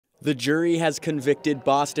The jury has convicted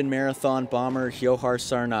Boston Marathon bomber Dzhokhar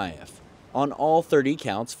Tsarnaev on all 30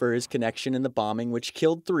 counts for his connection in the bombing, which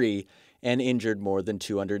killed 3 and injured more than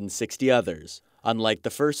 260 others. Unlike the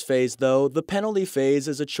first phase, though, the penalty phase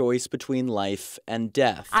is a choice between life and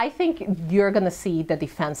death. I think you're going to see the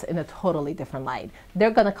defense in a totally different light. They're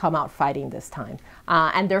going to come out fighting this time,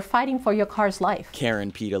 and they're fighting for your car's life.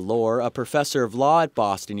 Karen Pita-Lore, a professor of law at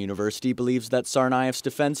Boston University, believes that Tsarnaev's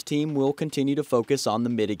defense team will continue to focus on the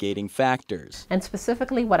mitigating factors. And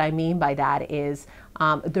specifically what I mean by that is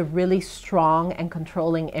the really strong and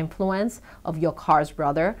controlling influence of your car's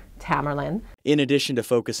brother, Tamerlan. In addition to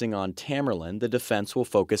focusing on Tamerlan, the defense will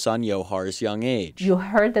focus on Dzhokhar's young age. You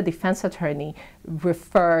heard the defense attorney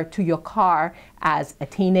refer to your car as a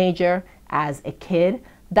teenager, as a kid.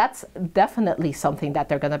 That's definitely something that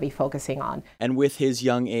they're going to be focusing on. And with his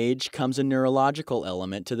young age comes a neurological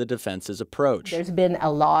element to the defense's approach. There's been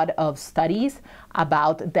a lot of studies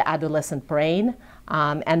about the adolescent brain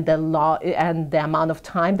and the amount of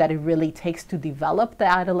time that it really takes to develop the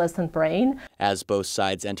adolescent brain. As both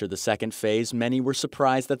sides enter the second phase, many were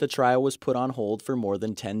surprised that the trial was put on hold for more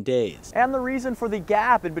than 10 days. And the reason for the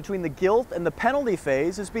gap in between the guilt and the penalty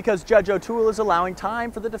phase is because Judge O'Toole is allowing time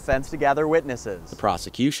for the defense to gather witnesses. The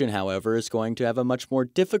prosecution, however, is going to have a much more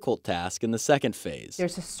difficult task in the second phase.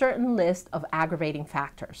 There's a certain list of aggravating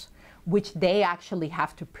factors, which they actually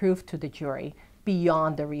have to prove to the jury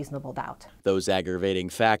beyond a reasonable doubt. Those aggravating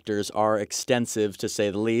factors are extensive, to say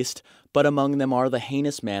the least, but among them are the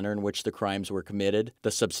heinous manner in which the crimes were committed, the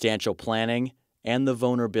substantial planning, and the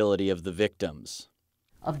vulnerability of the victims.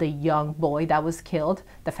 Of the young boy that was killed,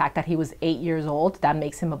 the fact that he was 8 years old, that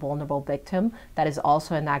makes him a vulnerable victim. That is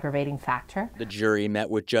also an aggravating factor. The jury met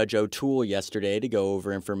with Judge O'Toole yesterday to go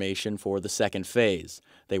over information for the second phase.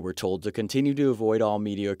 They were told to continue to avoid all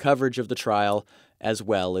media coverage of the trial, as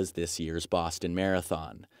well as this year's Boston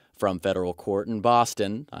Marathon. From Federal Court in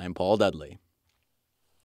Boston, I'm Paul Dudley.